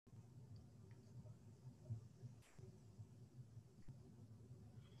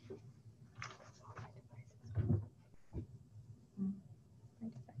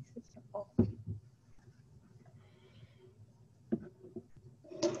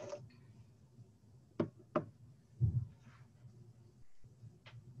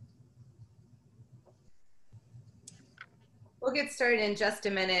We'll get started in just a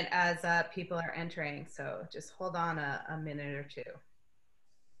minute as people are entering, so just hold on a minute or two.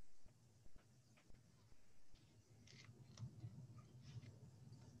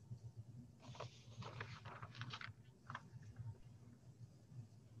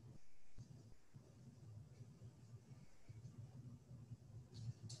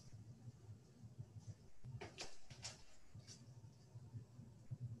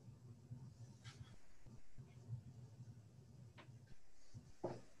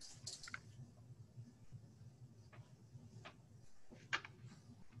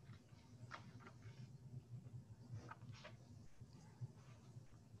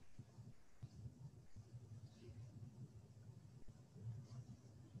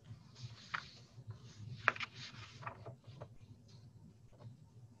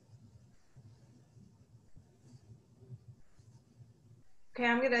 Okay,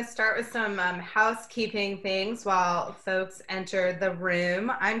 I'm going to start with some housekeeping things while folks enter the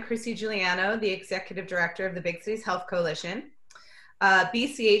room. I'm Chrissy Giuliano, the Executive Director of the Big Cities Health Coalition.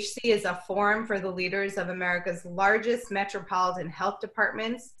 BCHC is a forum for the leaders of America's largest metropolitan health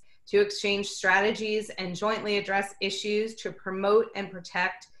departments to exchange strategies and jointly address issues to promote and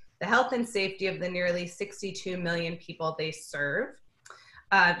protect the health and safety of the nearly 62 million people they serve.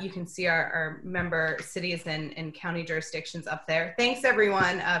 You can see our member cities and county jurisdictions up there. Thanks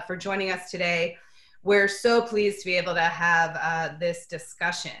everyone for joining us today. We're so pleased to be able to have this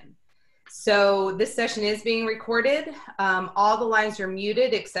discussion. So this session is being recorded. All the lines are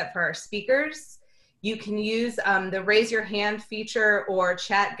muted except for our speakers. You can use the raise your hand feature or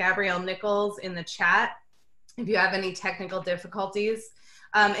chat Gabrielle Nichols in the chat if you have any technical difficulties.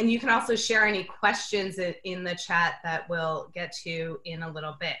 And you can also share any questions in the chat that we'll get to in a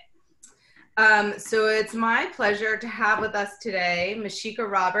little bit. So it's my pleasure to have with us today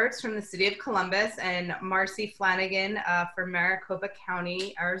Mysheika Roberts from the City of Columbus and Marcy Flanagan from Maricopa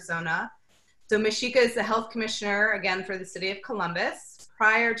County, Arizona. So Mysheika is the Health Commissioner, again, for the City of Columbus.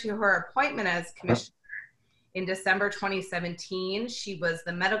 Prior to her appointment as Commissioner in December 2017, she was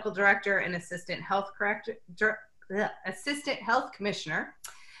the Medical Director and Assistant Health Commissioner.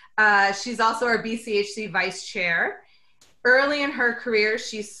 She's also our BCHC Vice Chair. Early in her career,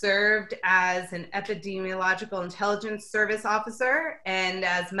 she served as an Epidemiological Intelligence Service Officer and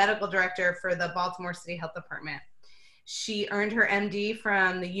as Medical Director for the Baltimore City Health Department. She earned her MD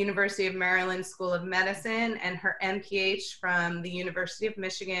from the University of Maryland School of Medicine and her MPH from the University of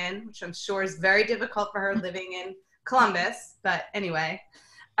Michigan, which I'm sure is very difficult for her living in Columbus, but anyway.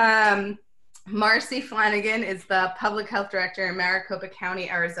 Marcy Flanagan is the Public Health Director in Maricopa County,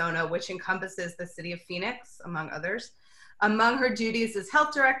 Arizona, which encompasses the city of Phoenix, among others. Among her duties as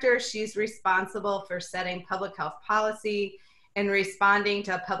Health Director, she's responsible for setting public health policy and responding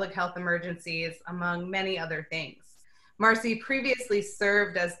to public health emergencies, among many other things. Marcy previously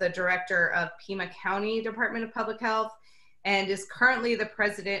served as the Director of Pima County Department of Public Health and is currently the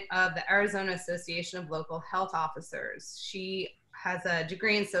President of the Arizona Association of Local Health Officers. She has a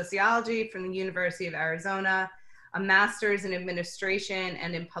degree in sociology from the University of Arizona, a master's in administration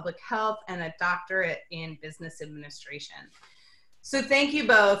and in public health, and a doctorate in business administration. So thank you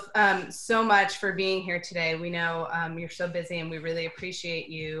both so much for being here today. We know you're so busy and we really appreciate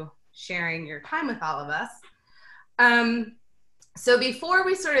you sharing your time with all of us. So before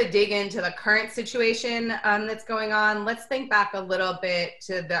we sort of dig into the current situation that's going on, let's think back a little bit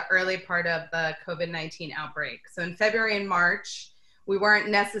to the early part of the COVID-19 outbreak. So in February and March, we weren't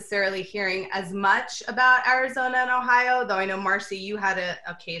necessarily hearing as much about Arizona and Ohio, though I know, Marcy, you had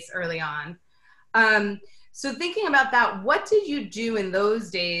a case early on. So thinking about that, what did you do in those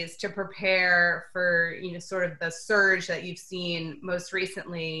days to prepare for, sort of the surge that you've seen most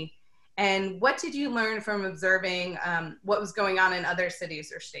recently? And what did you learn from observing what was going on in other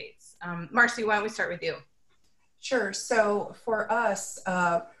cities or states? Marcy, why don't we start with you? Sure. So for us,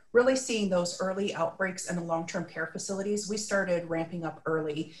 really seeing those early outbreaks in the long-term care facilities, we started ramping up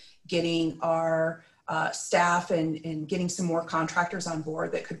early, getting our staff and getting some more contractors on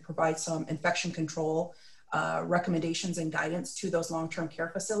board that could provide some infection control recommendations and guidance to those long-term care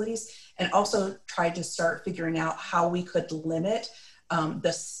facilities, and also tried to start figuring out how we could limit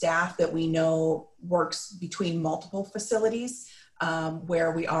the staff that we know works between multiple facilities,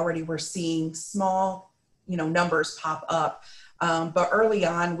 where we already were seeing small, numbers pop up. But early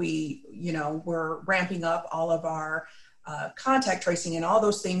on, we, were ramping up all of our contact tracing and all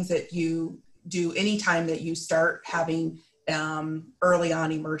those things that you do anytime that you start having early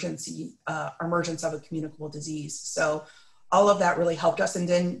on emergence of a communicable disease. So all of that really helped us. And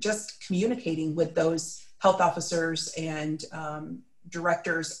then just communicating with those health officers and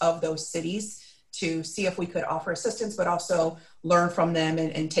directors of those cities to see if we could offer assistance, but also learn from them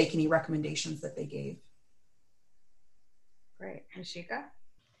and take any recommendations that they gave. Great. Mysheika?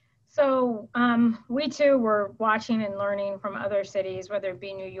 So we too were watching and learning from other cities, whether it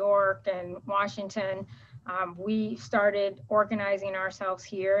be New York and Washington. We started organizing ourselves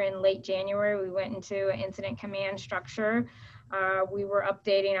here in late January. We went into an incident command structure. I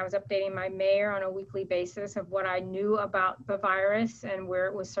was updating my mayor on a weekly basis of what I knew about the virus and where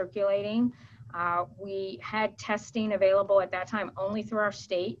it was circulating. We had testing available at that time only through our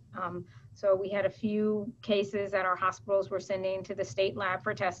state. So we had a few cases that our hospitals were sending to the state lab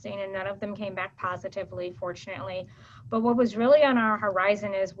for testing, and none of them came back positively, fortunately. But what was really on our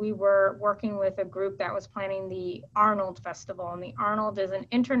horizon is we were working with a group that was planning the Arnold Festival. And the Arnold is an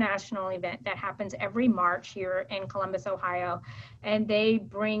international event that happens every March here in Columbus, Ohio. And they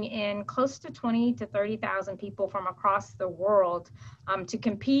bring in close to 20 to 30,000 people from across the world to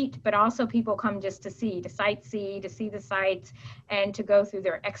compete, but also people come just to sightsee, to see the sites, and to go through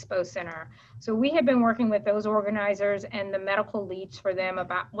their expo center. So we had been working with those organizers and the medical leads for them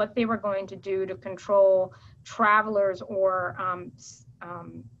about what they were going to do to control travelers or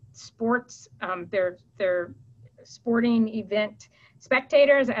their sporting event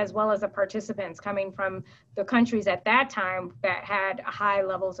spectators, as well as the participants coming from the countries at that time that had high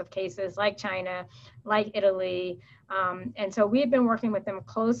levels of cases, like China, like Italy. And so we had been working with them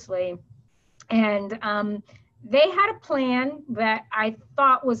closely. And they had a plan that I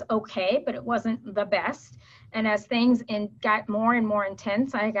thought was okay, but it wasn't the best. And as things got more and more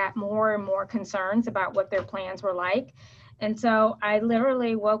intense, I got more and more concerns about what their plans were like. And so I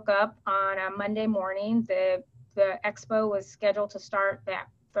literally woke up on a Monday morning. The expo was scheduled to start that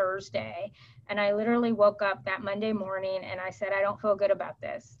Thursday. And I literally woke up that Monday morning and I said, I don't feel good about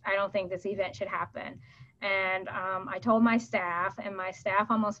this. I don't think this event should happen. And I told my staff, and my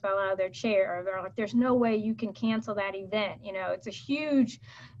staff almost fell out of their chair. They're like, there's no way you can cancel that event. You know, it's a huge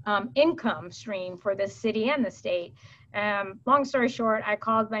income stream for the city and the state. Long story short, I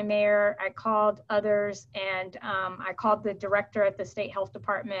called my mayor, I called others, and I called the director at the state health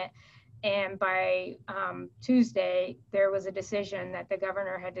department. And by Tuesday, there was a decision that the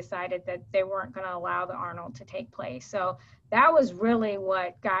governor had decided that they weren't going to allow the Arnold to take place. So that was really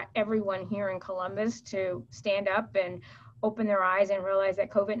what got everyone here in Columbus to stand up and open their eyes and realize that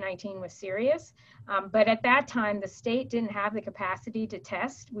COVID-19 was serious. But at that time, the state didn't have the capacity to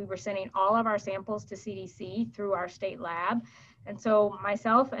test. We were sending all of our samples to CDC through our state lab. And so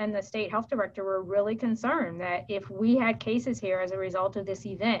myself and the state health director were really concerned that if we had cases here as a result of this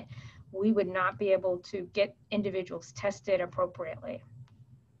event, we would not be able to get individuals tested appropriately.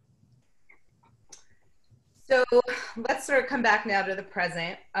 So let's sort of come back now to the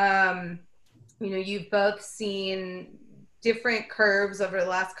present. You know, you've both seen different curves over the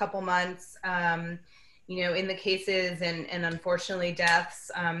last couple months, you know, in the cases and unfortunately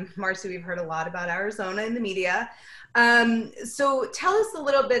deaths. Marcy, we've heard a lot about Arizona in the media. So tell us a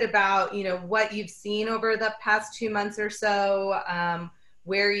little bit about, you know, what you've seen over the past 2 months or so,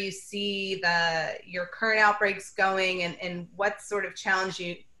 where you see your current outbreaks going, and what's sort of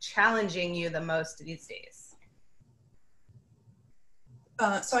challenging you the most these days.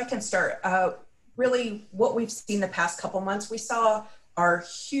 So I can start. Really, what we've seen the past couple months, we saw our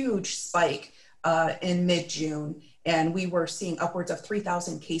huge spike in mid-June, and we were seeing upwards of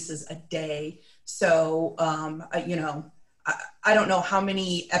 3,000 cases a day. So, you know, I don't know how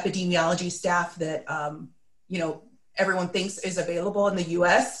many epidemiology staff that, you know, everyone thinks is available in the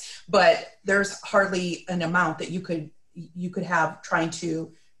US, but there's hardly an amount that you could have trying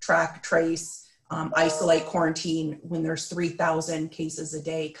to track, trace, isolate, quarantine when there's 3,000 cases a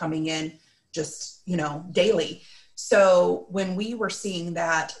day coming in just, you know, daily. So when we were seeing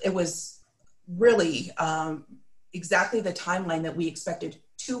that, it was really exactly the timeline that we expected.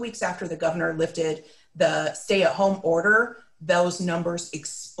 2 weeks after the governor lifted the stay-at-home order, those numbers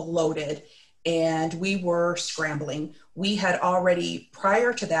exploded. And we were scrambling. We had already,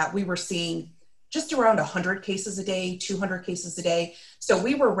 prior to that, we were seeing just around 100 cases a day, 200 cases a day. So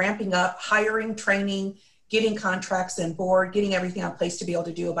we were ramping up, hiring, training, getting contracts and board, getting everything in place to be able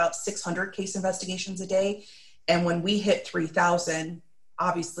to do about 600 case investigations a day. And when we hit 3,000,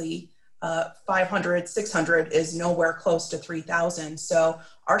 obviously 500, 600 is nowhere close to 3,000. So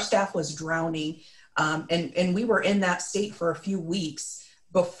our staff was drowning. And we were in that state for a few weeks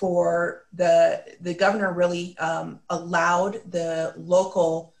before the governor really allowed the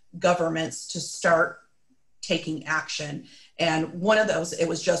local governments to start taking action. And one of those, it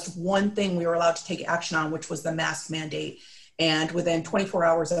was just one thing we were allowed to take action on, which was the mask mandate. And within 24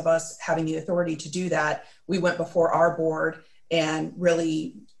 hours of us having the authority to do that, we went before our board and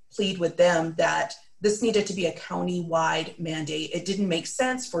really plead with them that this needed to be a county-wide mandate. It didn't make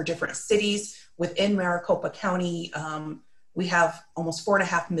sense for different cities within Maricopa County. We have almost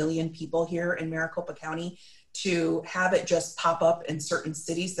 4.5 million people here in Maricopa County. To have it just pop up in certain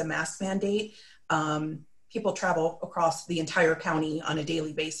cities, the mask mandate, people travel across the entire county on a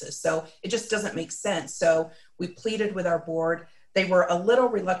daily basis. So it just doesn't make sense. So we pleaded with our board. They were a little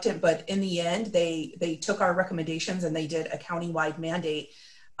reluctant, but in the end, they took our recommendations and they did a county-wide mandate.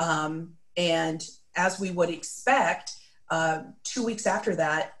 And as we would expect, 2 weeks after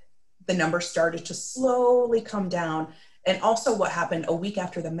that, the numbers started to slowly come down. And also what happened a week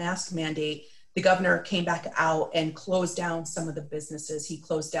after the mask mandate, the governor came back out and closed down some of the businesses. He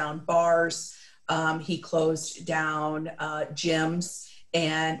closed down bars, he closed down gyms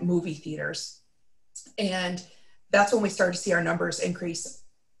and movie theaters. And that's when we started to see our numbers increase.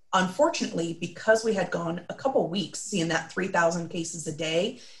 Unfortunately, because we had gone a couple weeks seeing that 3,000 cases a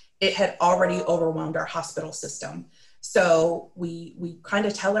day, it had already overwhelmed our hospital system. So we kind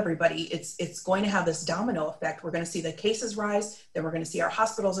of tell everybody it's going to have this domino effect. We're going to see the cases rise, then we're going to see our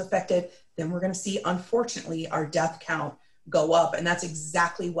hospitals affected, then we're going to see, unfortunately, our death count go up. And that's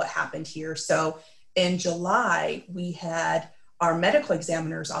exactly what happened here. So in July, we had our medical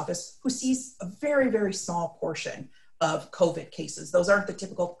examiner's office, who sees a very, very small portion of COVID cases. Those aren't the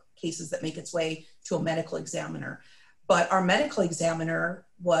typical cases that make its way to a medical examiner. But our medical examiner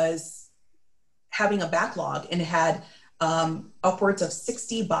was having a backlog and had upwards of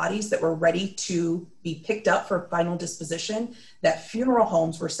 60 bodies that were ready to be picked up for final disposition, that funeral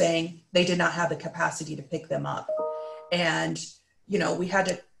homes were saying they did not have the capacity to pick them up. And, you know, we had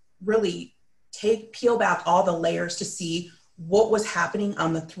to really peel back all the layers to see what was happening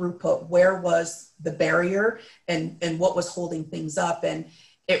on the throughput, where was the barrier, and what was holding things up. And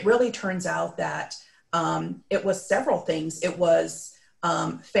it really turns out that it was several things. It was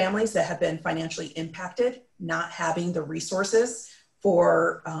families that have been financially impacted, not having the resources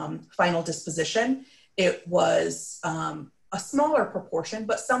for final disposition. It was a smaller proportion,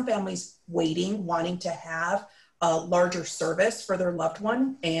 but some families waiting, wanting to have a larger service for their loved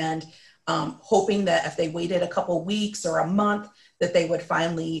one, and hoping that if they waited a couple weeks or a month, that they would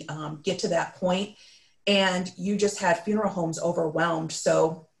finally get to that point. And you just had funeral homes overwhelmed.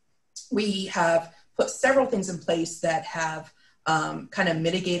 So we have put several things in place that have kind of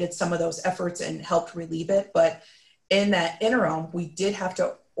mitigated some of those efforts and helped relieve it. But in that interim, we did have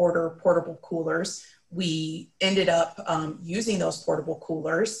to order portable coolers. We ended up using those portable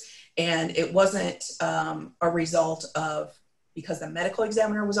coolers, and it wasn't a result of because the medical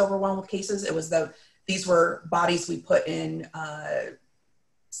examiner was overwhelmed with cases. It was these were bodies we put in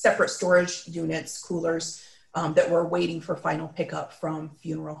separate storage units, coolers, that were waiting for final pickup from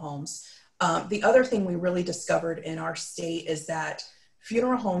funeral homes. The other thing we really discovered in our state is that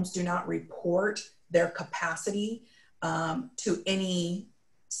funeral homes do not report their capacity to any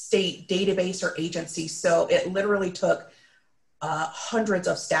state database or agency. So it literally took hundreds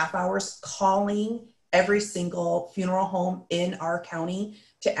of staff hours calling every single funeral home in our county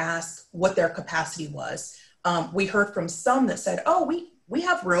to ask what their capacity was. We heard from some that said, oh, we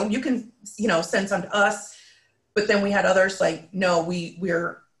have room, you can, send some to us. But then we had others like, no,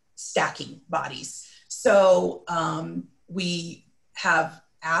 we're stacking bodies. So we have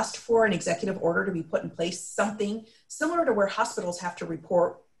asked for an executive order to be put in place, something similar to where hospitals have to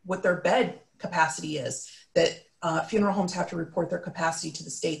report what their bed capacity is, that funeral homes have to report their capacity to the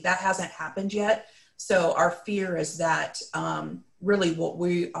state. That hasn't happened yet. So our fear is that really what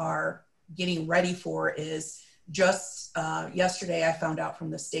we are getting ready for is just yesterday I found out from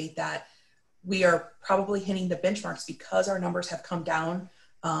the state that we are probably hitting the benchmarks because our numbers have come down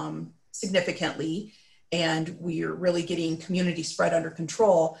significantly, and we are really getting community spread under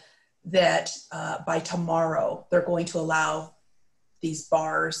control, that by tomorrow they're going to allow these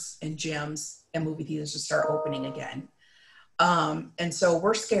bars and gyms and movie theaters to start opening again. And so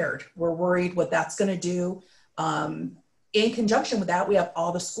we're scared. We're worried what that's going to do. In conjunction with that, we have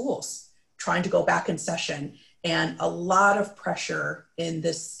all the schools trying to go back in session, and a lot of pressure in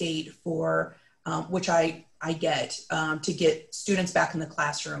this state for, which I get, to get students back in the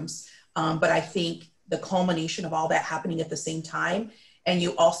classrooms. But I think the culmination of all that happening at the same time, and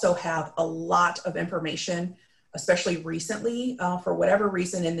you also have a lot of information, especially recently, for whatever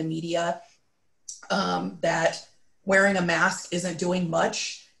reason in the media, that wearing a mask isn't doing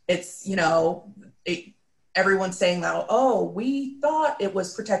much. It's, everyone's saying that, oh, we thought it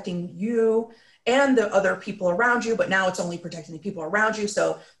was protecting you and the other people around you, but now it's only protecting the people around you.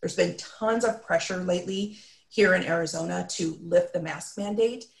 So there's been tons of pressure lately here in Arizona to lift the mask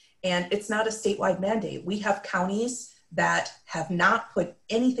mandate. And it's not a statewide mandate. We have counties that have not put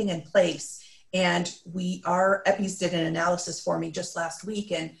anything in place. And our EPIs did an analysis for me just last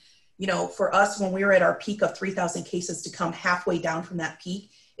week. And, you know, for us, when we were at our peak of 3,000 cases, to come halfway down from that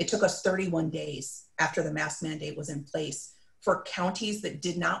peak, it took us 31 days after the mask mandate was in place. For counties that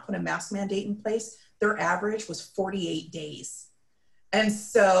did not put a mask mandate in place, their average was 48 days. And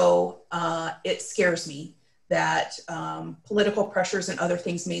so it scares me that political pressures and other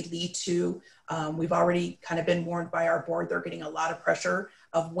things may lead to, we've already kind of been warned by our board, they're getting a lot of pressure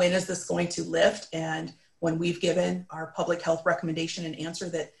of when is this going to lift? And when we've given our public health recommendation and answer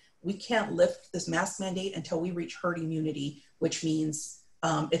that we can't lift this mask mandate until we reach herd immunity, which means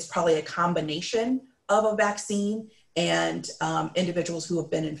it's probably a combination of a vaccine and individuals who have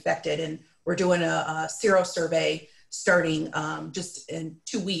been infected. And we're doing a sero survey starting just in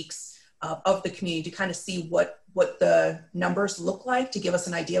 2 weeks of the community to kind of see what the numbers look like, to give us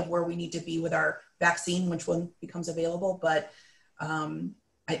an idea of where we need to be with our vaccine, which one becomes available. But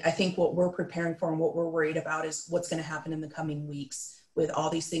I think what we're preparing for and what we're worried about is what's going to happen in the coming weeks with all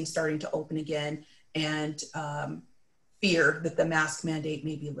these things starting to open again, and fear that the mask mandate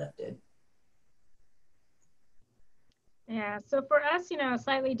may be lifted. Yeah, so for us, you know, a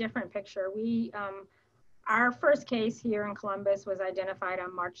slightly different picture. Our first case here in Columbus was identified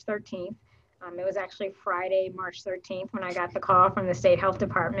on March 13th. It was actually Friday, March 13th, when I got the call from the state health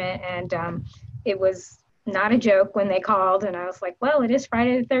department. And it was not a joke when they called. And I was like, well, it is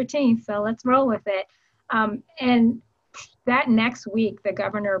Friday the 13th, so let's roll with it. And that next week, the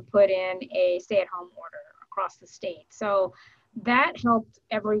governor put in a stay-at-home order across the state. So that helped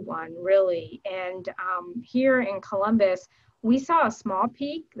everyone, really. And here in Columbus, we saw a small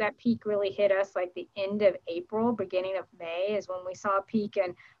peak. That peak really hit us like the end of April, beginning of May is when we saw a peak.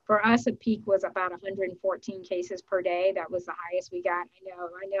 And for us, a peak was about 114 cases per day. That was the highest we got.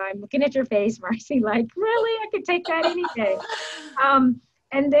 I know. I'm looking at your face, Marcy, like, really? I could take that any day.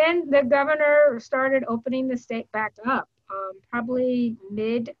 And then the governor started opening the state back up, probably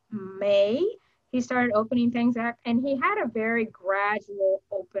mid-May. He started opening things up, and he had a very gradual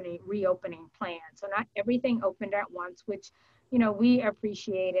reopening plan. So not everything opened at once, which, you know, we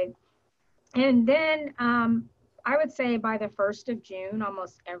appreciated. And then I would say by the 1st of June,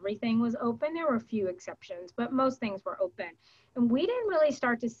 almost everything was open. There were a few exceptions, but most things were open. And we didn't really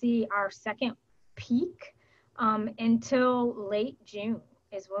start to see our second peak until late June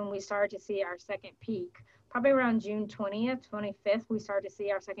is when we started to see our second peak. Probably around June 20th, 25th, we started to see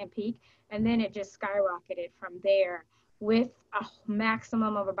our second peak. And then it just skyrocketed from there with a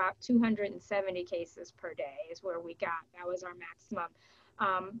maximum of about 270 cases per day is where we got. That was our maximum.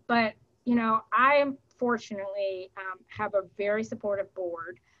 But, you know, I fortunately have a very supportive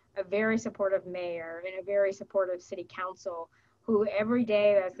board, a very supportive mayor, and a very supportive city council who every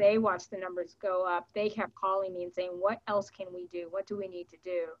day as they watch the numbers go up, they kept calling me and saying, what else can we do? What do we need to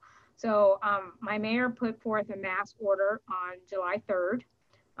do? So my mayor put forth a mask order on July 3rd.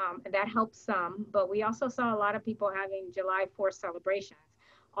 And that helped some, but we also saw a lot of people having July 4th celebrations.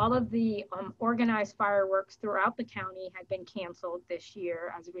 All of the organized fireworks throughout the county had been canceled this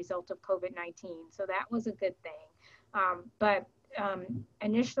year as a result of COVID-19. So that was a good thing. But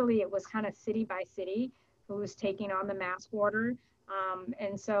initially it was kind of city by city who was taking on the mask order.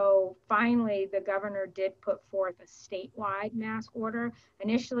 And so finally the governor did put forth a statewide mask order.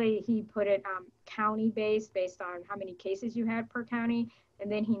 Initially he put it county-based based on how many cases you had per county,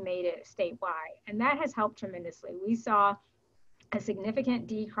 and then he made it statewide. And that has helped tremendously. We saw a significant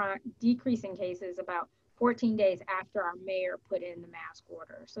decrease in cases about 14 days after our mayor put in the mask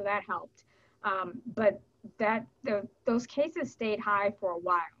order. So that helped. But those cases stayed high for a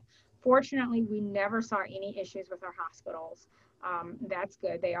while. Fortunately, we never saw any issues with our hospitals. That's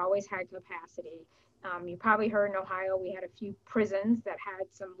good. They always had capacity. You probably heard in Ohio, we had a few prisons that had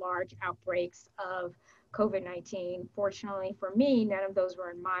some large outbreaks of COVID-19. Fortunately for me, none of those were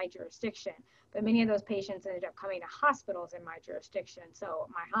in my jurisdiction, but many of those patients ended up coming to hospitals in my jurisdiction. So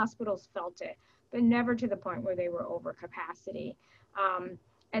my hospitals felt it, but never to the point where they were over capacity.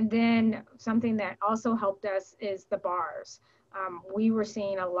 And then something that also helped us is the bars. We were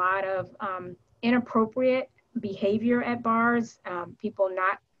seeing a lot of inappropriate behavior at bars, people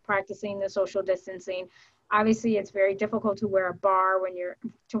not practicing the social distancing. Obviously, it's very difficult to wear a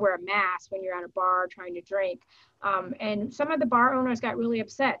mask when you're at a bar trying to drink. And some of the bar owners got really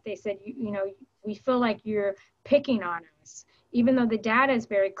upset. They said, you know, we feel like you're picking on us, even though the data is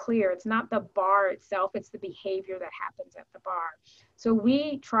very clear. It's not the bar itself, it's the behavior that happens at the bar. So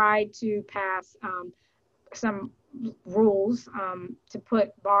we tried to pass some rules to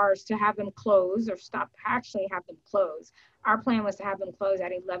put bars, to have them close or actually have them close. Our plan was to have them close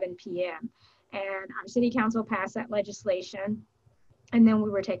at 11 p.m. and our city council passed that legislation. And then we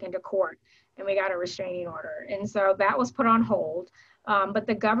were taken to court and we got a restraining order. And so that was put on hold. But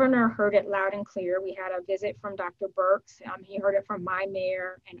the governor heard it loud and clear. We had a visit from Dr. Burks. He heard it from my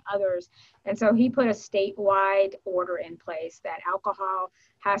mayor and others. And so he put a statewide order in place that alcohol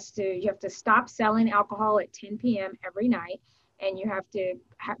you have to stop selling alcohol at 10 p.m. every night. And you have to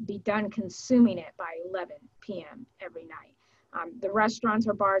be done consuming it by 11 p.m. every night. The restaurants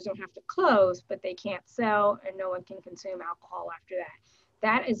or bars don't have to close, but they can't sell and no one can consume alcohol after that.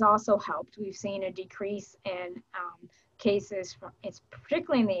 That has also helped. We've seen a decrease in cases, it's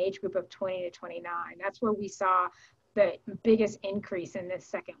particularly in the age group of 20 to 29. That's where we saw the biggest increase in this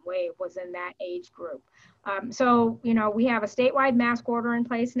second wave was in that age group. So, we have a statewide mask order in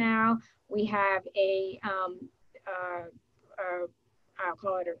place now. We have I'll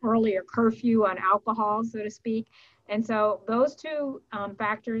call it an earlier curfew on alcohol, so to speak. And so those two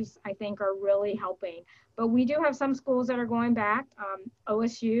factors, I think, are really helping. But we do have some schools that are going back.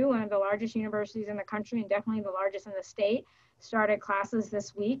 OSU, one of the largest universities in the country and definitely the largest in the state, started classes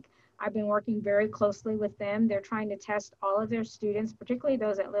this week. I've been working very closely with them. They're trying to test all of their students, particularly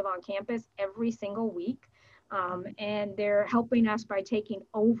those that live on campus, every single week. And they're helping us by taking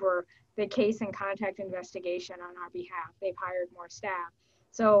over the case and contact investigation on our behalf. They've hired more staff.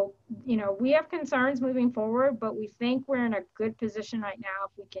 So, we have concerns moving forward, but we think we're in a good position right now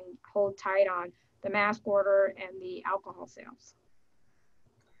if we can hold tight on the mask order and the alcohol sales.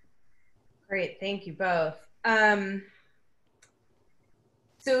 Great, thank you both.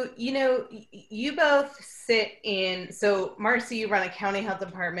 So, you both sit in, so Marcy, you run a county health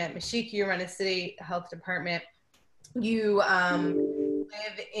department, Mysheika, you run a city health department. You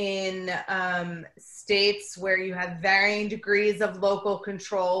live in states where you have varying degrees of local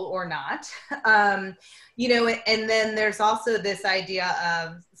control or not. And then there's also this idea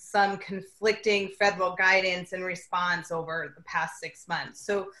of some conflicting federal guidance and response over the past 6 months.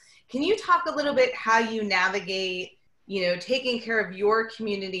 So can you talk a little bit how you navigate, taking care of your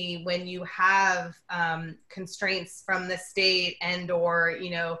community when you have constraints from the state and or,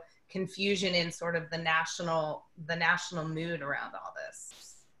 confusion in sort of the national mood around all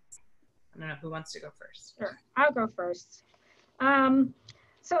this? I don't know who wants to go first. Sure, I'll go first.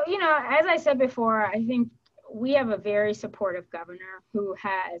 So, as I said before, I think we have a very supportive governor who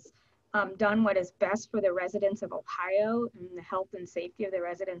has done what is best for the residents of Ohio and the health and safety of the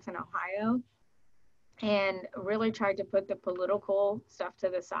residents in Ohio, and really tried to put the political stuff to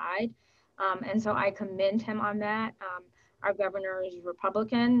the side. And so I commend him on that. Our governor is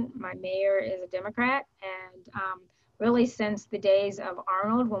Republican. My mayor is a Democrat. And really since the days of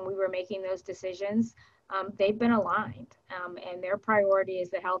Arnold, when we were making those decisions, they've been aligned. And their priority is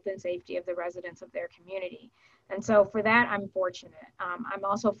the health and safety of the residents of their community. And so for that, I'm fortunate. I'm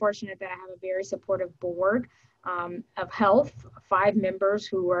also fortunate that I have a very supportive board of health, 5 members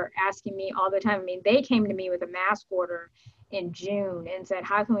who were asking me all the time. I mean, they came to me with a mask order in June and said,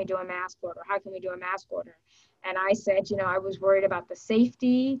 how can we do a mask order? How can we do a mask order? And I said, I was worried about the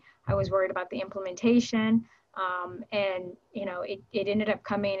safety. I was worried about the implementation. And, it ended up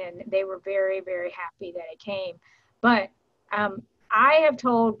coming and they were very, very happy that it came. But I have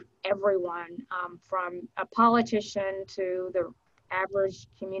told everyone from a politician to the average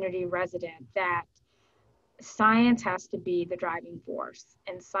community resident that science has to be the driving force,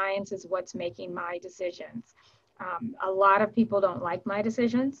 and science is what's making my decisions. A lot of people don't like my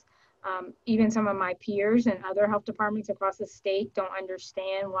decisions. Even some of my peers and other health departments across the state don't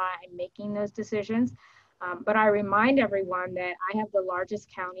understand why I'm making those decisions. But I remind everyone that I have the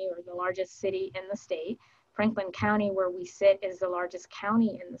largest county or the largest city in the state. Franklin County, where we sit, is the largest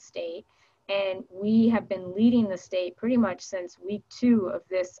county in the state. And we have been leading the state pretty much since week 2 of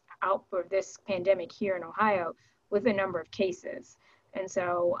this pandemic here in Ohio with a number of cases. And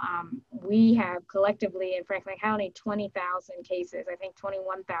so we have collectively in Franklin County 20,000 cases, I think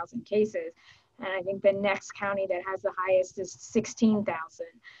 21,000 cases. And I think the next county that has the highest is 16,000.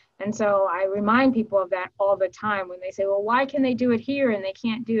 And so I remind people of that all the time when they say, well, why can they do it here and they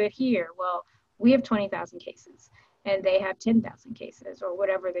can't do it here? Well, we have 20,000 cases and they have 10,000 cases or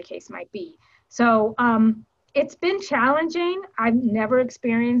whatever the case might be. So it's been challenging. I've never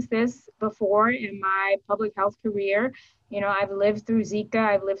experienced this before in my public health career. I've lived through Zika,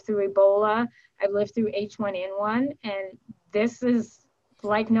 I've lived through Ebola, I've lived through H1N1, and this is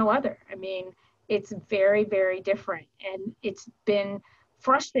like no other. I mean, it's very, very different. And it's been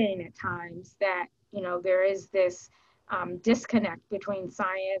frustrating at times that, there is this disconnect between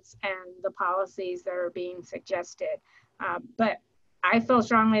science and the policies that are being suggested. But I feel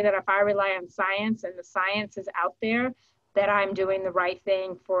strongly that if I rely on science and the science is out there, that I'm doing the right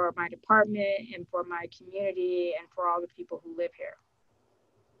thing for my department and for my community and for all the people who live here.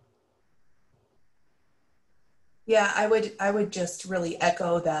 Yeah, I would just really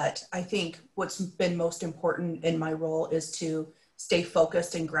echo that. I think what's been most important in my role is to stay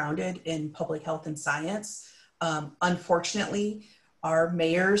focused and grounded in public health and science. Unfortunately, our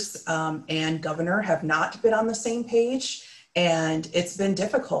mayors and governor have not been on the same page, and it's been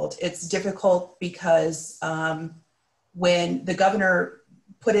difficult. It's difficult because when the governor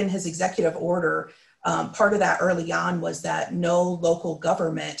put in his executive order, part of that early on was that no local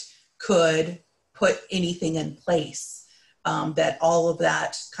government could put anything in place, that all of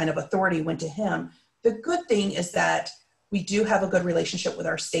that kind of authority went to him. The good thing is that we do have a good relationship with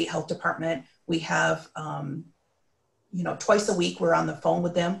our state health department. We have, twice a week, we're on the phone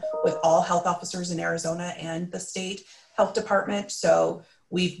with them, with all health officers in Arizona and the state health department. So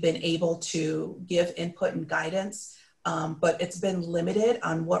we've been able to give input and guidance, but it's been limited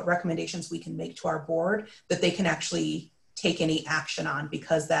on what recommendations we can make to our board that they can actually take any action on,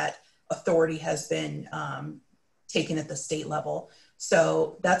 because that authority has been taken at the state level.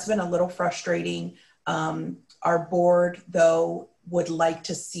 So that's been a little frustrating. Our board, though, would like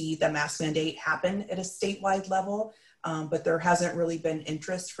to see the mask mandate happen at a statewide level, but there hasn't really been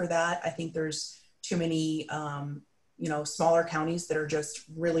interest for that. I think there's too many, smaller counties that are just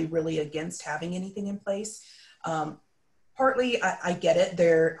really, really against having anything in place. Partly, I get it.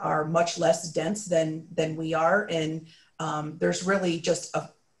 There are much less dense than we are, and there's really just a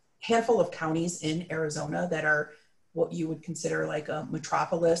handful of counties in Arizona that are what you would consider like a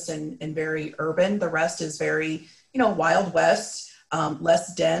metropolis and very urban. The rest is very, Wild West,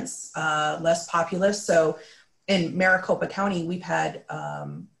 less dense, less populous. So in Maricopa County, we've had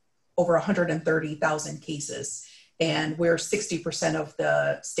over 130,000 cases, and we're 60% of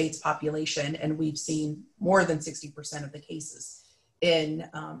the state's population, and we've seen more than 60% of the cases in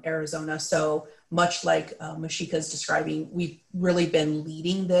Arizona. So much like Mysheika is describing, we've really been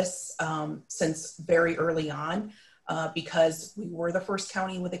leading this since very early on, because we were the first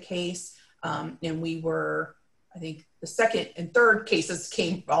county with a case, and we were, I think, the second and third cases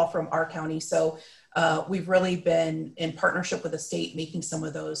came all from our county. So we've really been in partnership with the state, making some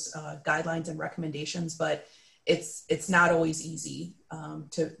of those guidelines and recommendations, but it's not always easy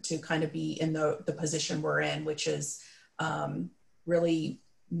to kind of be in the position we're in, which is really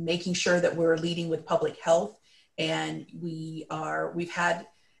making sure that we're leading with public health. And we've had,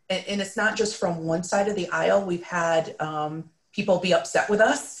 and it's not just from one side of the aisle, we've had people be upset with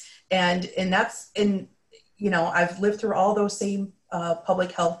us. And that's I've lived through all those same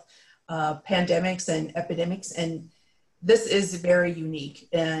public health pandemics and epidemics, and this is very unique.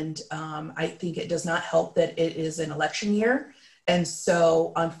 And I think it does not help that it is an election year. And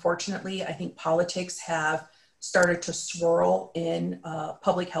so unfortunately, I think politics have started to swirl in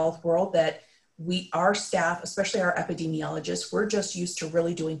public health world, that our staff, especially our epidemiologists, we're just used to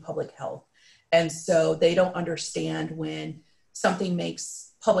really doing public health. And so they don't understand when something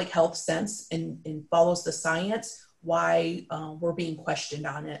makes public health sense and follows the science, why we're being questioned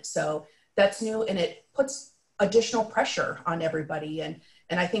on it. So that's new, and it puts additional pressure on everybody. And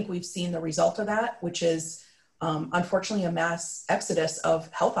I think we've seen the result of that, which is unfortunately a mass exodus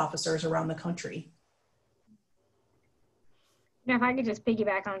of health officers around the country. If I could just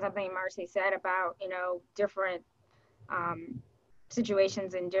piggyback on something Marcy said about, different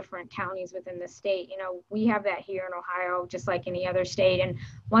situations in different counties within the state. We have that here in Ohio, just like any other state. And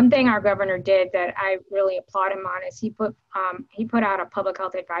one thing our governor did that I really applaud him on is he put out a public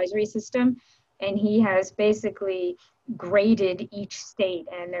health advisory system, and he has basically graded each state.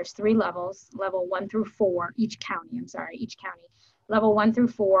 And there's 3 levels, level 1 through 4, each county, level 1 through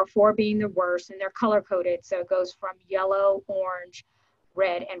 4, 4 being the worst, and they're color coded. So it goes from yellow, orange,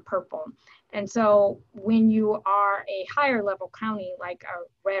 red, and purple. And so when you are a higher level county, like a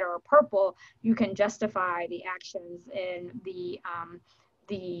red or a purple, you can justify the actions in the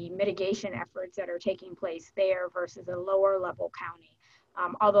mitigation efforts that are taking place there versus a lower level county.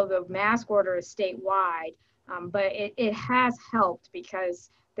 Although the mask order is statewide, but it has helped, because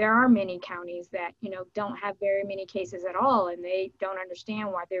there are many counties that, don't have very many cases at all, and they don't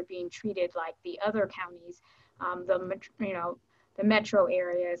understand why they're being treated like the other counties, the metro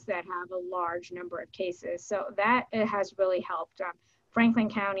areas that have a large number of cases. So that it has really helped. Franklin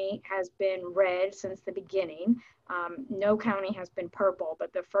County has been red since the beginning. No county has been purple,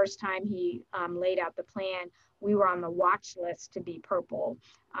 but the first time he laid out the plan, we were on the watch list to be purple.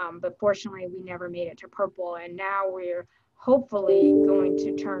 But fortunately, we never made it to purple. And now we're hopefully going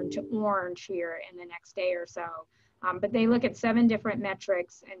to turn to orange here in the next day or so. But they look at 7 different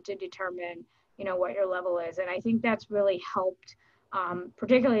metrics and to determine, you know, what your level is. And I think that's really helped,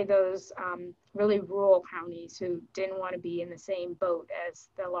 particularly those really rural counties who didn't want to be in the same boat as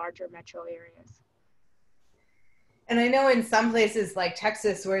the larger metro areas. And I know in some places like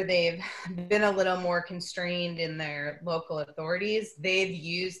Texas, where they've been a little more constrained in their local authorities, they've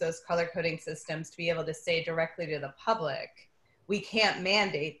used those color coding systems to be able to say directly to the public, we can't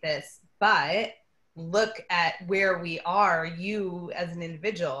mandate this, but look at where we are. You as an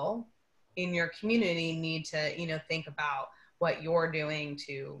individual in your community need to, you know, think about what you're doing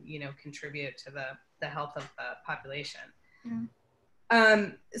to, you know, contribute to the health of the population. Yeah.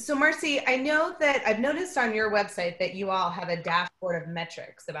 So Marcy, I know that I've noticed on your website that you all have a dashboard of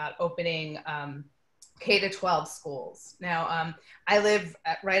metrics about opening K-12 schools. Now, I live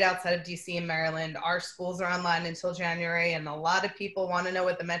right outside of DC in Maryland. Our schools are online until January, and a lot of people want to know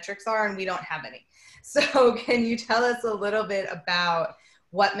what the metrics are, and we don't have any. So can you tell us a little bit about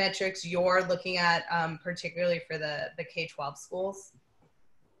what metrics you're looking at, particularly for the K-12 schools?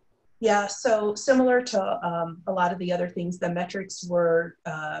 Yeah, so similar to a lot of the other things, the metrics were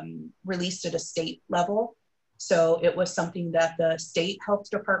released at a state level. So it was something that the state health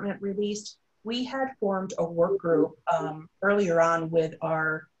department released. We had formed a work group earlier on with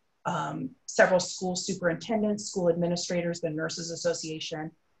our several school superintendents, school administrators, the Nurses Association,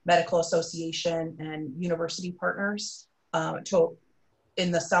 Medical Association, and university partners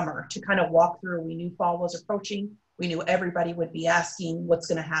in the summer to kind of walk through. We knew fall was approaching. We knew everybody would be asking what's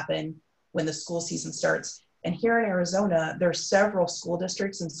going to happen when the school season starts. And here in Arizona, there are several school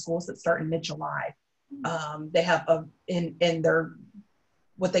districts and schools that start in mid-July. They have in their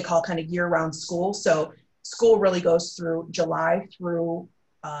what they call kind of year-round school. So school really goes through July through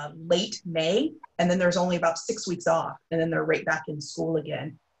late May, and then there's only about 6 weeks off, and then they're right back in school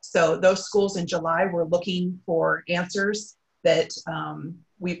again. So those schools in July were looking for answers that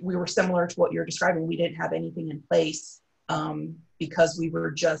we were similar to what you're describing. We didn't have anything in place because we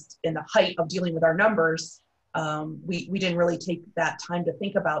were just in the height of dealing with our numbers. We didn't really take that time to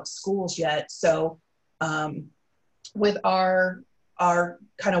think about schools yet. So with our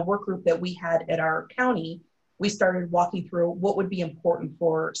kind of work group that we had at our county, we started walking through what would be important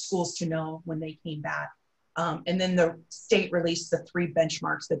for schools to know when they came back. And then the state released the 3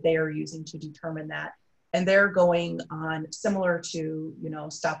 benchmarks that they are using to determine that. And they're going on similar to, you know,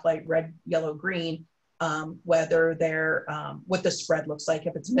 stoplight, red, yellow, green, whether they're, what the spread looks like,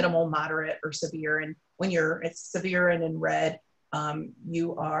 if it's minimal, moderate, or severe. And when it's severe and in red,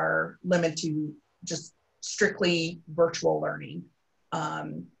 you are limited to just strictly virtual learning.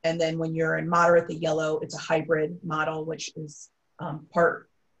 And then when you're in moderate, the yellow, it's a hybrid model, which is part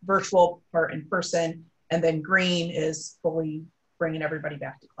virtual, part in person. And then green is fully bringing everybody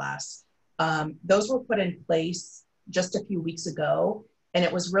back to class. Those were put in place just a few weeks ago. And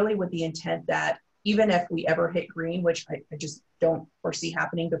it was really with the intent that even if we ever hit green, which I just don't foresee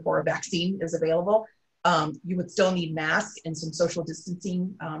happening before a vaccine is available, you would still need masks and some social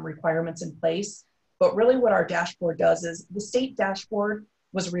distancing requirements in place. But really what our dashboard does is the state dashboard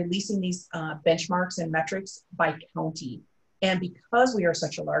was releasing these benchmarks and metrics by county. And because we are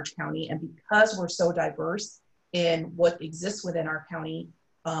such a large county and because we're so diverse in what exists within our county,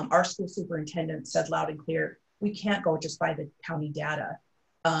 our school superintendent said loud and clear, we can't go just by the county data.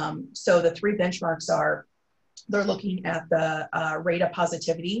 So the 3 benchmarks are, they're looking at the rate of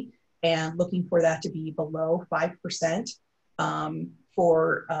positivity and looking for that to be below 5%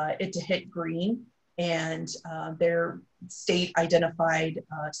 for it to hit green. And their state identified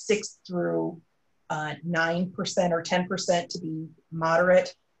 6 through 9% or 10% to be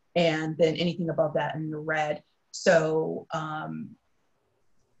moderate, and then anything above that in the red. So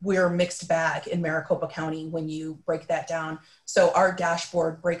we're a mixed bag in Maricopa County when you break that down. So our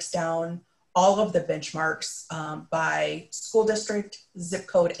dashboard breaks down all of the benchmarks by school district, zip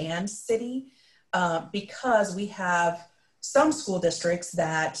code, and city, because we have some school districts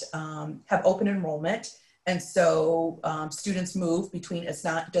that have open enrollment. And so students move between,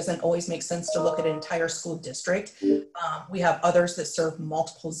 doesn't always make sense to look at an entire school district. We have others that serve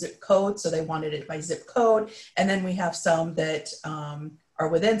multiple zip codes, so they wanted it by zip code. And then we have some that are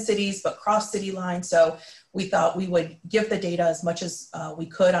within cities, but cross city lines. So we thought we would give the data as much as we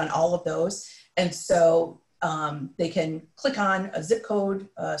could on all of those. And so they can click on a zip code,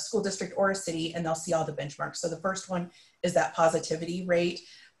 a school district, or a city, and they'll see all the benchmarks. So the first one is that positivity rate.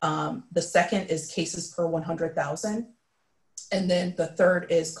 The second is cases per 100,000. And then the third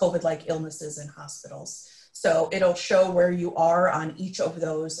is COVID-like illnesses in hospitals. So it'll show where you are on each of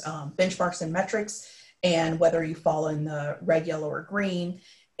those benchmarks and metrics, and whether you fall in the red, yellow, or green.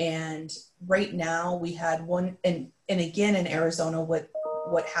 And right now we had one, and again in Arizona, what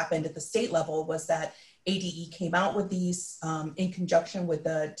what happened at the state level was that ADE came out with these in conjunction with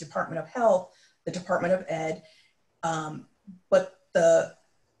the Department of Health, the Department of Ed, but the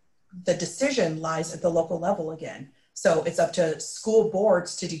decision lies at the local level again. So it's up to school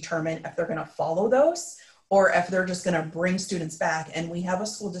boards to determine if they're going to follow those or if they're just going to bring students back. And we have a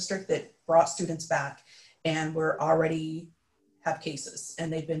school district that brought students back, and we're already have cases,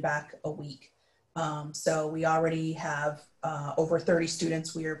 and they've been back a week. So we already have over 30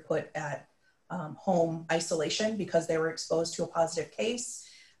 students we are put at home isolation because they were exposed to a positive case.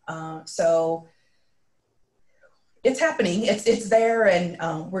 So it's happening, it's there,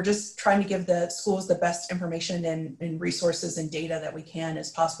 and we're just trying to give the schools the best information and resources and data that we can as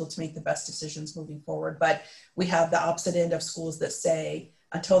possible to make the best decisions moving forward. But we have the opposite end of schools that say,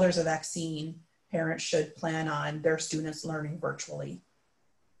 until there's a vaccine, parents should plan on their students learning virtually.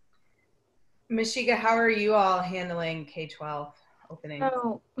 Mysheika, how are you all handling K-12 opening?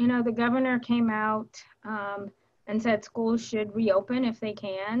 So, the governor came out and said schools should reopen if they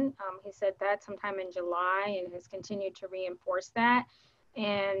can. He said that sometime in July and has continued to reinforce that.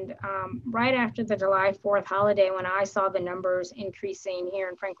 And right after the July 4th holiday, when I saw the numbers increasing here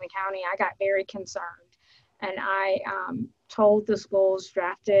in Franklin County, I got very concerned. And I told the schools,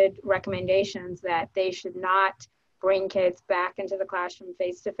 drafted recommendations that they should not bring kids back into the classroom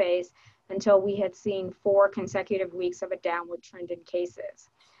face-to-face until we had seen 4 consecutive weeks of a downward trend in cases.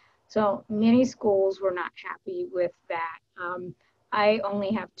 So many schools were not happy with that. I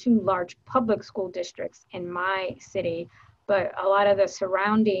only have 2 large public school districts in my city, but a lot of the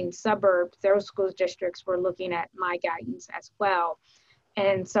surrounding suburbs, those school districts were looking at my guidance as well.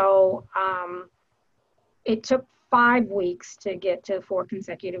 And so it took 5 weeks to get to 4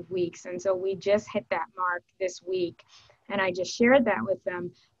 consecutive weeks. And so we just hit that mark this week. And I just shared that with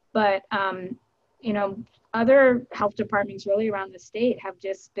them. But, other health departments really around the state have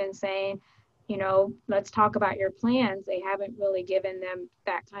just been saying, let's talk about your plans. They haven't really given them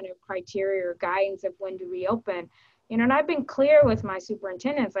that kind of criteria or guidance of when to reopen. And I've been clear with my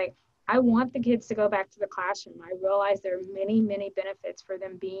superintendents, like, I want the kids to go back to the classroom. I realize there are many, many benefits for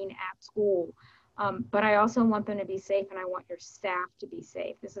them being at school. But I also want them to be safe, and I want your staff to be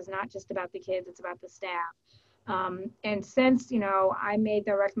safe. This is not just about the kids, it's about the staff. And since, I made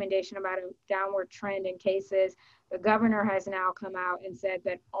the recommendation about a downward trend in cases, the governor has now come out and said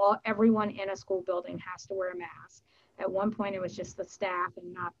that everyone in a school building has to wear a mask. At one point, it was just the staff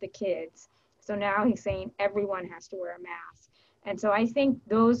and not the kids. So now he's saying everyone has to wear a mask. And so I think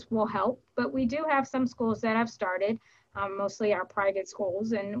those will help, but we do have some schools that have started, mostly our private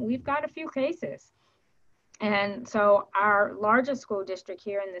schools, and we've got a few cases. And so our largest school district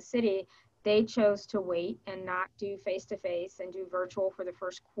here in the city, they chose to wait and not do face-to-face and do virtual for the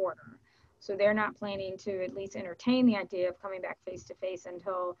first quarter. So they're not planning to at least entertain the idea of coming back face-to-face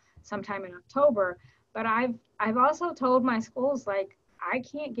until sometime in October. But I've also told my schools, like, I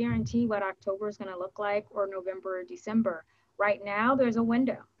can't guarantee what October is going to look like, or November or December. Right now, there's a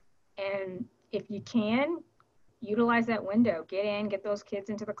window. And if you can, utilize that window. Get in, get those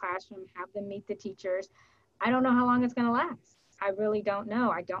kids into the classroom, have them meet the teachers. I don't know how long it's going to last. I really don't know.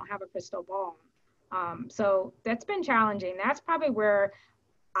 I don't have a crystal ball. So that's been challenging. That's probably where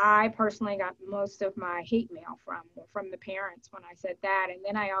I personally got most of my hate mail from the parents when I said that. And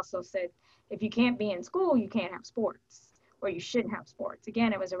then I also said, if you can't be in school, you can't have sports, or you shouldn't have sports.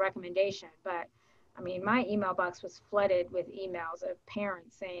 Again, it was a recommendation, but I mean, my email box was flooded with emails of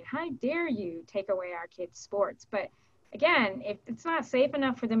parents saying, how dare you take away our kids' sports? But again, if it's not safe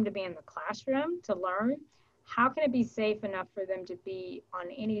enough for them to be in the classroom to learn, how can it be safe enough for them to be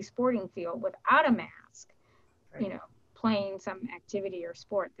on any sporting field without a mask, right, playing some activity or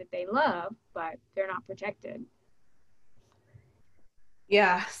sport that they love, but they're not protected?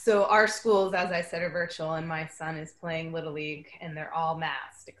 Yeah, so our schools, as I said, are virtual, and my son is playing Little League, and they're all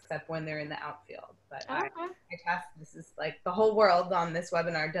masked except when they're in the outfield. But I tasked, this is like the whole world on this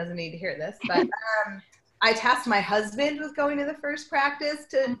webinar doesn't need to hear this, but I tasked my husband with going to the first practice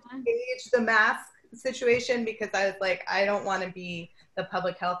to gauge the mask situation, because I was like, I don't want to be the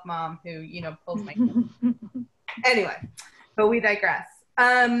public health mom who, pulls my anyway, but we digress.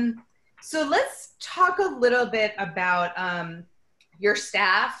 So let's talk a little bit about your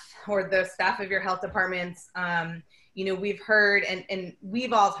staff, or the staff of your health departments. We've heard, and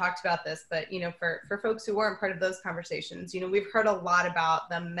we've all talked about this, but for folks who weren't part of those conversations, we've heard a lot about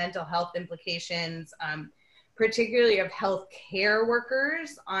the mental health implications, particularly of healthcare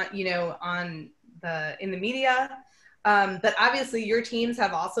workers in the media. But obviously your teams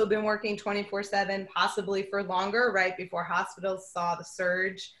have also been working 24/7, possibly for longer, right before hospitals saw the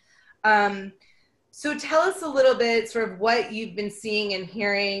surge. So tell us a little bit sort of what you've been seeing and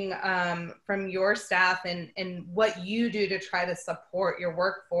hearing from your staff and what you do to try to support your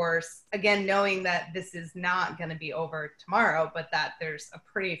workforce, again, knowing that this is not going to be over tomorrow, but that there's a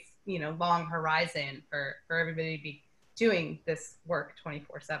pretty, long horizon for everybody to be doing this work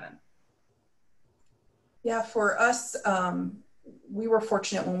 24/7. Yeah, for us, we were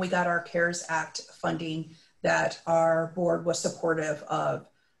fortunate when we got our CARES Act funding that our board was supportive of,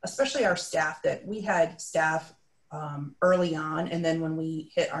 especially our staff, that we had staff early on. And then when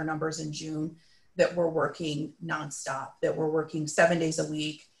we hit our numbers in June, that we're working nonstop, that we're working 7 days a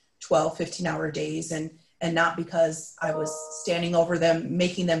week, 12, 15-hour days. And not because I was standing over them,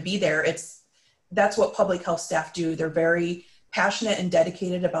 making them be there. That's what public health staff do. They're very passionate and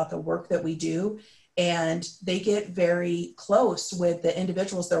dedicated about the work that we do. And they get very close with the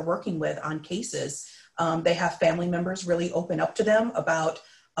individuals they're working with on cases. They have family members really open up to them about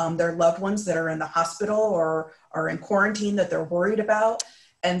their loved ones that are in the hospital or are in quarantine that they're worried about.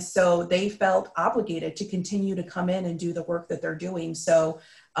 And so they felt obligated to continue to come in and do the work that they're doing. So,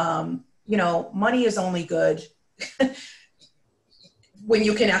 money is only good when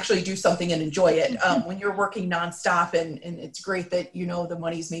you can actually do something and enjoy it. When you're working nonstop and it's great that, the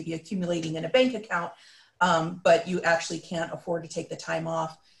money's maybe accumulating in a bank account, but you actually can't afford to take the time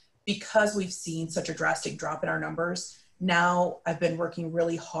off because we've seen such a drastic drop in our numbers. Now I've been working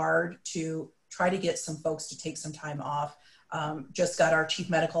really hard to try to get some folks to take some time off. Just got our chief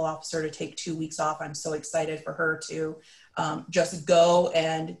medical officer to take 2 weeks off. I'm so excited for her to just go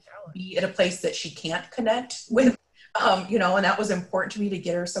and be at a place that she can't connect with, and that was important to me to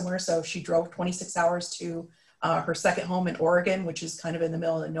get her somewhere. So she drove 26 hours to her second home in Oregon, which is kind of in the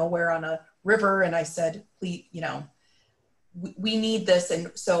middle of nowhere on a river. And I said, please, we need this.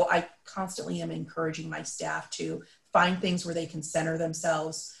 And so I constantly am encouraging my staff to find things where they can center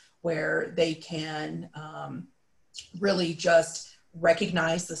themselves, where they can really just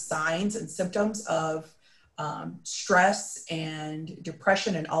recognize the signs and symptoms of stress and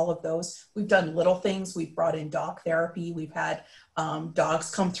depression and all of those. We've done little things. We've brought in dog therapy. We've had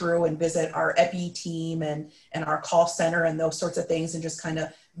dogs come through and visit our EPI team and our call center and those sorts of things, and just kind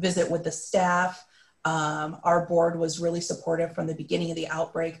of visit with the staff. Our board was really supportive from the beginning of the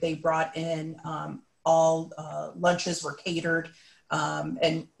outbreak. They brought in all lunches were catered,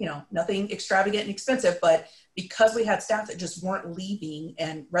 and nothing extravagant and expensive, but because we had staff that just weren't leaving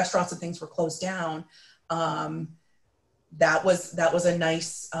and restaurants and things were closed down, that was a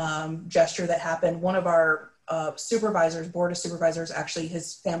nice gesture that happened. One of our board of supervisors, actually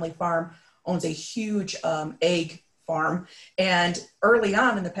his family farm owns a huge egg farm, and early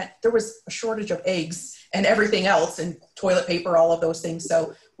on there was a shortage of eggs and everything else, and toilet paper, all of those things.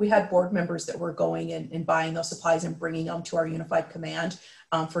 So we had board members that were going and buying those supplies and bringing them to our unified command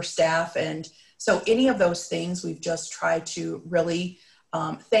for staff. And so any of those things, we've just tried to really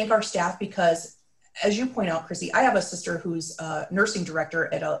thank our staff, because as you point out, Chrissy, I have a sister who's a nursing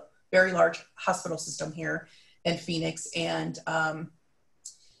director at a very large hospital system here in Phoenix. And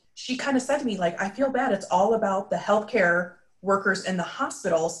she kind of said to me, I feel bad. It's all about the healthcare workers in the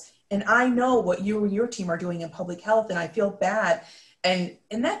hospitals. And I know what you and your team are doing in public health, and I feel bad. And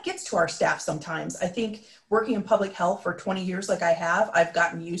that gets to our staff sometimes. I think working in public health for 20 years like I have, I've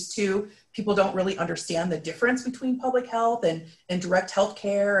gotten used to people don't really understand the difference between public health and direct health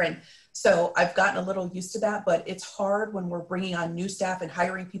care. And so I've gotten a little used to that, but it's hard when we're bringing on new staff and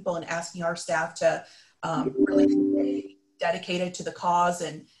hiring people and asking our staff to really stay dedicated to the cause,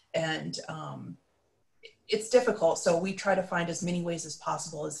 and it's difficult. So we try to find as many ways as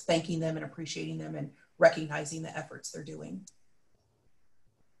possible as thanking them and appreciating them and recognizing the efforts they're doing.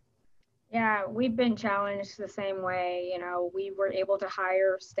 Yeah, we've been challenged the same way. We were able to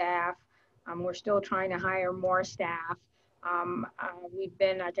hire staff. We're still trying to hire more staff. We've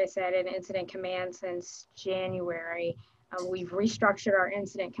been, like I said, in incident command since January. We've restructured our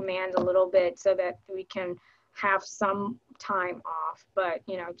incident command a little bit so that we can have some time off. But,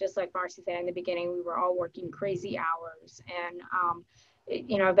 just like Marcy said in the beginning, we were all working crazy hours. And,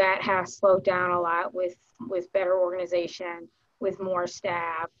 that has slowed down a lot with better organization, with more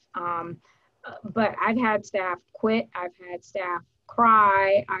staff. But I've had staff quit. I've had staff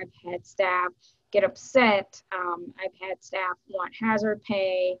cry. I've had staff get upset. I've had staff want hazard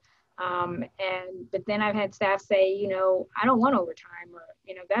pay. But then I've had staff say, I don't want overtime, or,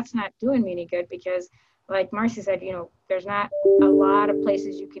 that's not doing me any good, because like Marcy said, there's not a lot of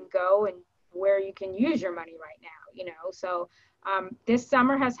places you can go and where you can use your money right now, So this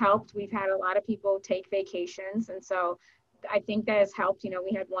summer has helped. We've had a lot of people take vacations. And so I think that has helped.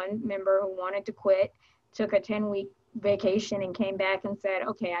 We had one member who wanted to quit, took a 10-week vacation and came back and said,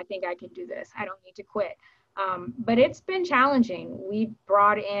 okay, I think I can do this. I don't need to quit. But it's been challenging. We've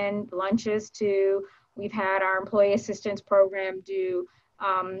brought in lunches we've had our employee assistance program do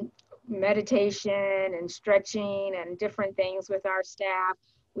meditation and stretching and different things with our staff.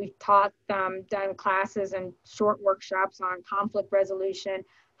 We've taught them, done classes and short workshops on conflict resolution,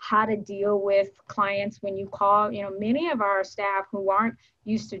 how to deal with clients when you call. Many of our staff who aren't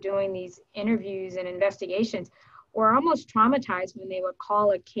used to doing these interviews and investigations were almost traumatized when they would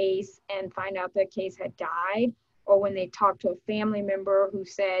call a case and find out the case had died, or when they talked to a family member who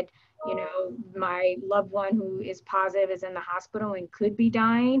said, my loved one who is positive is in the hospital and could be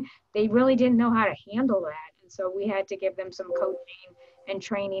dying. They really didn't know how to handle that. And so we had to give them some coaching and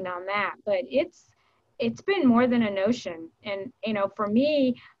training on that. But it's been more than a notion. And, for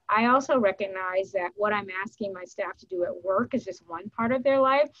me, I also recognize that what I'm asking my staff to do at work is just one part of their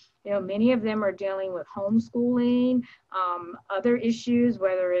life. Many of them are dealing with homeschooling, other issues,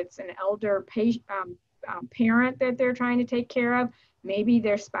 whether it's an elder parent that they're trying to take care of. Maybe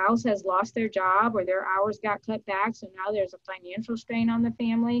their spouse has lost their job or their hours got cut back. So now there's a financial strain on the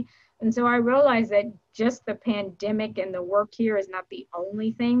family. And so I realize that just the pandemic and the work here is not the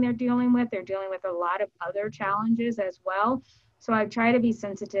only thing they're dealing with. They're dealing with a lot of other challenges as well. So I try to be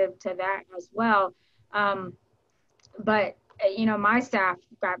sensitive to that as well. But my staff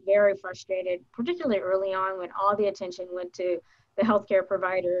got very frustrated, particularly early on when all the attention went to the healthcare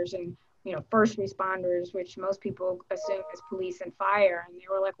providers and first responders, which most people assume is police and fire. And they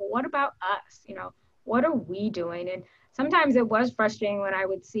were like, well, what about us? What are we doing? And sometimes it was frustrating when I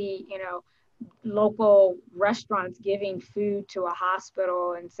would see, local restaurants giving food to a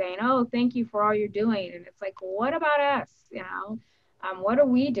hospital and saying, oh, thank you for all you're doing. And it's like, well, what about us? What are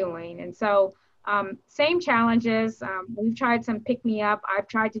we doing? And so same challenges. We've tried some pick me up. I've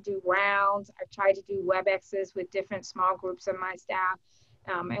tried to do rounds. I've tried to do WebExes with different small groups of my staff.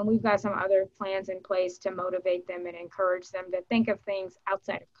 And we've got some other plans in place to motivate them and encourage them to think of things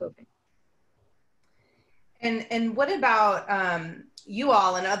outside of COVID. And what about you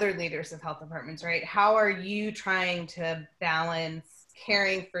all and other leaders of health departments, right? How are you trying to balance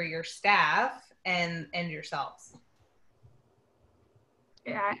caring for your staff and yourselves?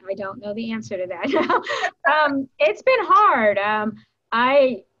 I don't know the answer to that. It's been hard.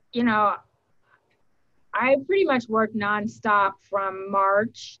 I pretty much worked nonstop from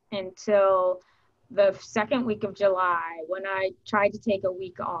March until the second week of July when I tried to take a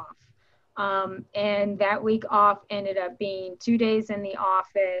week off. And that week off ended up being 2 days in the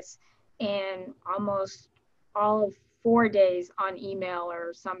office and almost all of 4 days on email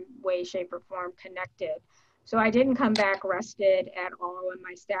or some way, shape, or form connected. So I didn't come back rested at all, and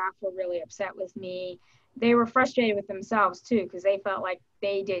my staff were really upset with me. They were frustrated with themselves too, because they felt like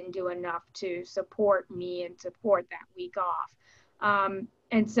they didn't do enough to support me and support that week off.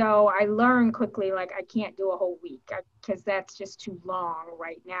 And so I learned quickly, like, I can't do a whole week because that's just too long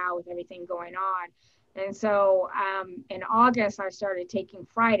right now with everything going on. And so in August, I started taking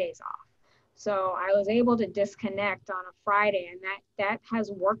Fridays off. So I was able to disconnect on a Friday, and that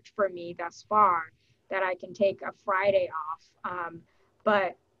has worked for me thus far, that I can take a Friday off.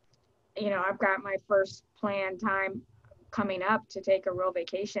 But I've got my first planned time coming up to take a real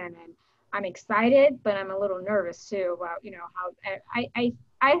vacation, and I'm excited, but I'm a little nervous too about, how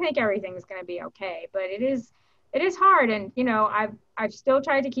I think everything is going to be okay, but it is hard. And, I've still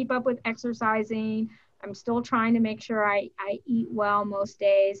tried to keep up with exercising. I'm still trying to make sure I eat well most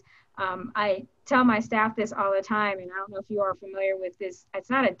days. I tell my staff this all the time, and I don't know if you are familiar with this. It's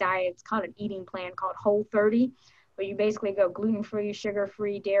not a diet, it's called an eating plan called Whole30, where you basically go gluten-free,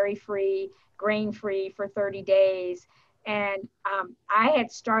 sugar-free, dairy-free, grain-free for 30 days. And I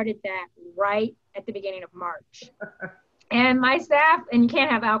had started that right at the beginning of March. And my staff, and you can't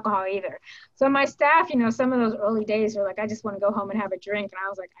have alcohol either. So my staff, some of those early days are like, I just want to go home and have a drink. And I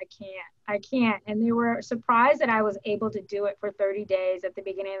was like, I can't. And they were surprised that I was able to do it for 30 days at the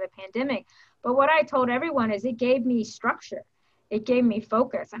beginning of the pandemic. But what I told everyone is it gave me structure. It gave me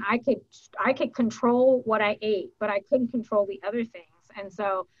focus, and I could control what I ate, but I couldn't control the other things. And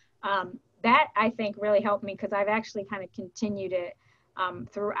so that I think really helped me, because I've actually kind of continued it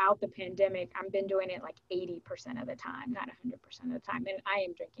throughout the pandemic. I've been doing it like 80% of the time, not 100% of the time. And I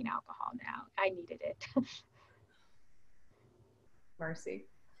am drinking alcohol now. I needed it. Marcy?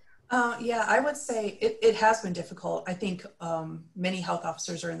 Yeah, I would say it has been difficult. I think many health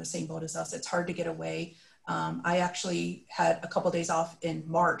officers are in the same boat as us. It's hard to get away. I actually had a couple of days off in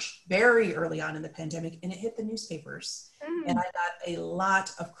March, very early on in the pandemic, and it hit the newspapers. And I got a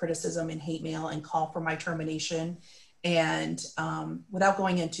lot of criticism and hate mail and call for my termination. And without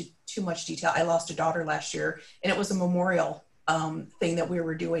going into too much detail, I lost a daughter last year, and it was a memorial thing that we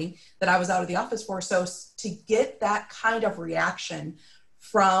were doing that I was out of the office for. So to get that kind of reaction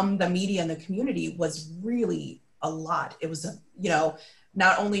from the media and the community was really a lot. It was,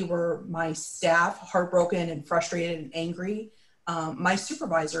 not only were my staff heartbroken and frustrated and angry, my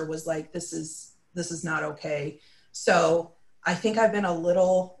supervisor was like, this is not okay. So I think I've been a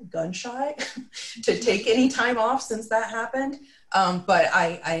little gun shy to take any time off since that happened. But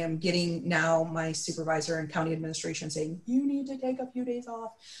I am getting now my supervisor and county administration saying, you need to take a few days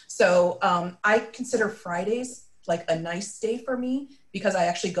off. So I consider Fridays like a nice day for me because I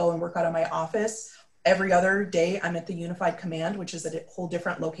actually go and work out of my office. Every other day I'm at the Unified Command, which is a whole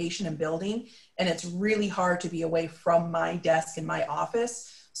different location and building. And it's really hard to be away from my desk in my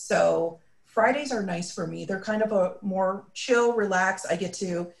office. So Fridays are nice for me. They're kind of a more chill, relax. I get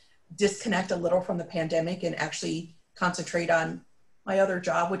to disconnect a little from the pandemic and actually concentrate on my other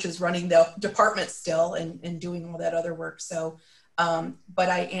job, which is running the department still and doing all that other work. So, but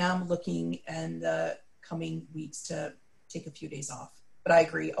I am looking in the coming weeks to take a few days off. But I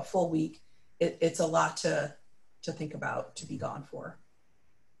agree, a full week, it's a lot to think about, to be gone for.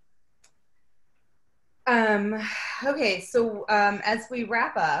 Okay, so as we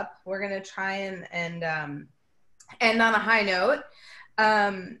wrap up, we're going to try and end on a high note.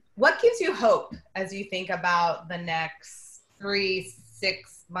 What gives you hope as you think about the next 3,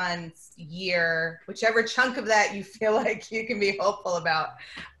 6 months, year, whichever chunk of that you feel like you can be hopeful about?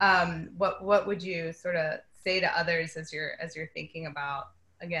 What would you sort of say to others as you're thinking about,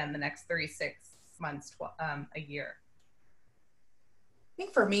 again, the next 3, 6 months, a year? I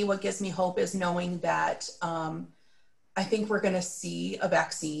think for me, what gives me hope is knowing that I think we're going to see a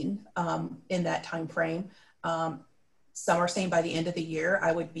vaccine in that time frame. Some are saying by the end of the year.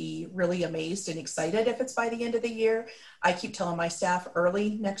 I would be really amazed and excited if it's by the end of the year. I keep telling my staff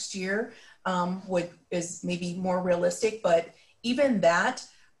early next year is maybe more realistic, but even that,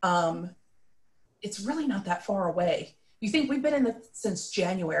 it's really not that far away. You think we've been in this since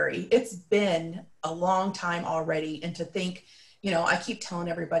January. It's been a long time already. And to think, I keep telling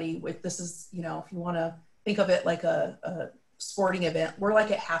everybody, if this is, if you want to think of it like a sporting event, we're like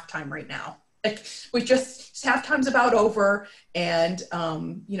at halftime right now. Like halftime's about over, and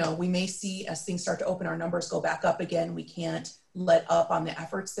we may see as things start to open, our numbers go back up again. We can't let up on the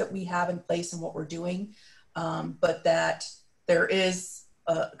efforts that we have in place and what we're doing, but that there is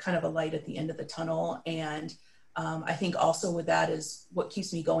a kind of a light at the end of the tunnel. And I think also with that is what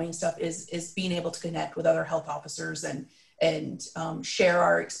keeps me going stuff is being able to connect with other health officers and share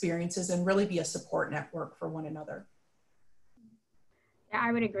our experiences and really be a support network for one another. Yeah,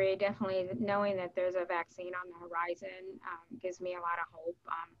 I would agree. Definitely knowing that there's a vaccine on the horizon gives me a lot of hope.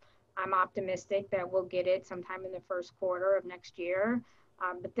 I'm optimistic that we'll get it sometime in the first quarter of next year.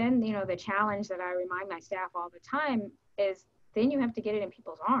 But then, the challenge that I remind my staff all the time is then you have to get it in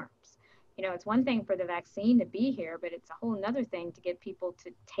people's arms. It's one thing for the vaccine to be here, but it's a whole nother thing to get people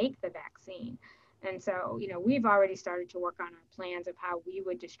to take the vaccine. And so, we've already started to work on our plans of how we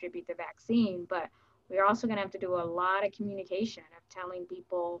would distribute the vaccine, but we're also going to have to do a lot of communication of telling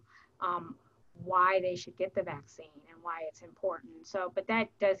people why they should get the vaccine and why it's important. So, but that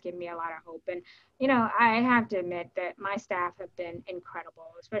does give me a lot of hope. And, I have to admit that my staff have been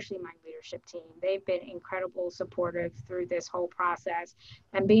incredible, especially my leadership team. They've been incredible supportive through this whole process,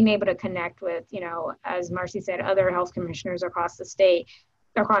 and being able to connect with, as Marcy said, other health commissioners across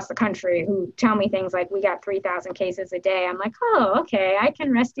the country who tell me things like, we got 3,000 cases a day. I'm like, oh, okay, I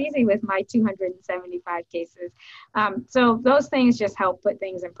can rest easy with my 275 cases. So those things just help put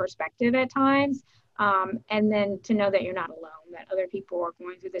things in perspective at times. And then to know that you're not alone, that other people are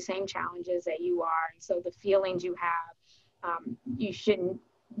going through the same challenges that you are. And so the feelings you have, you shouldn't,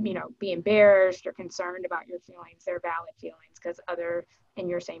 be embarrassed or concerned about your feelings. They're valid feelings because other in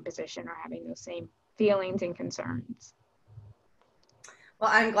your same position are having those same feelings and concerns. Well,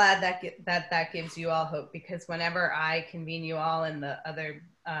 I'm glad that gives you all hope, because whenever I convene you all and the other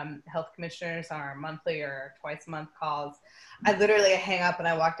health commissioners on our monthly or twice a month calls, I literally hang up and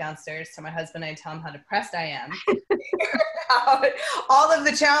I walk downstairs to my husband and I tell him how depressed I am. All of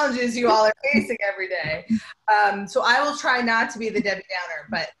the challenges you all are facing every day. So I will try not to be the Debbie Downer,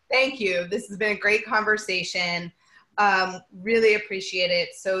 but thank you. This has been a great conversation. Really appreciate it.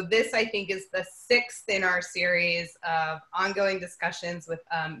 So this, I think, is the 6th in our series of ongoing discussions with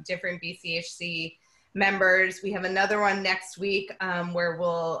different BCHC members. We have another one next week where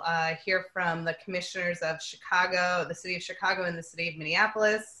we'll hear from the commissioners of Chicago, the city of Chicago and the city of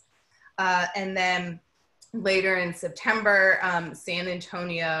Minneapolis. And then later in September, San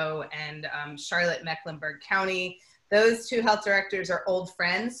Antonio and Charlotte, Mecklenburg County. Those two health directors are old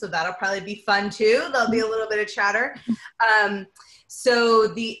friends, so that'll probably be fun too. There'll be a little bit of chatter.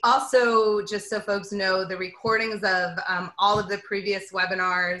 Also, just so folks know, the recordings of all of the previous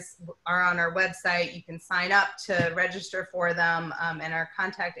webinars are on our website. You can sign up to register for them, and our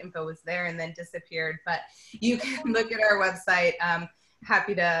contact info was there and then disappeared. But you can look at our website.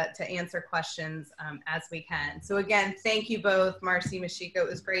 Happy to answer questions as we can. So again, thank you both, Marcy, Mysheika. It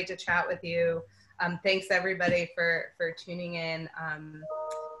was great to chat with you. Thanks everybody for tuning in.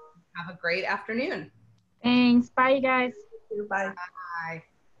 Have a great afternoon. Thanks. Bye, you guys. Bye. Bye.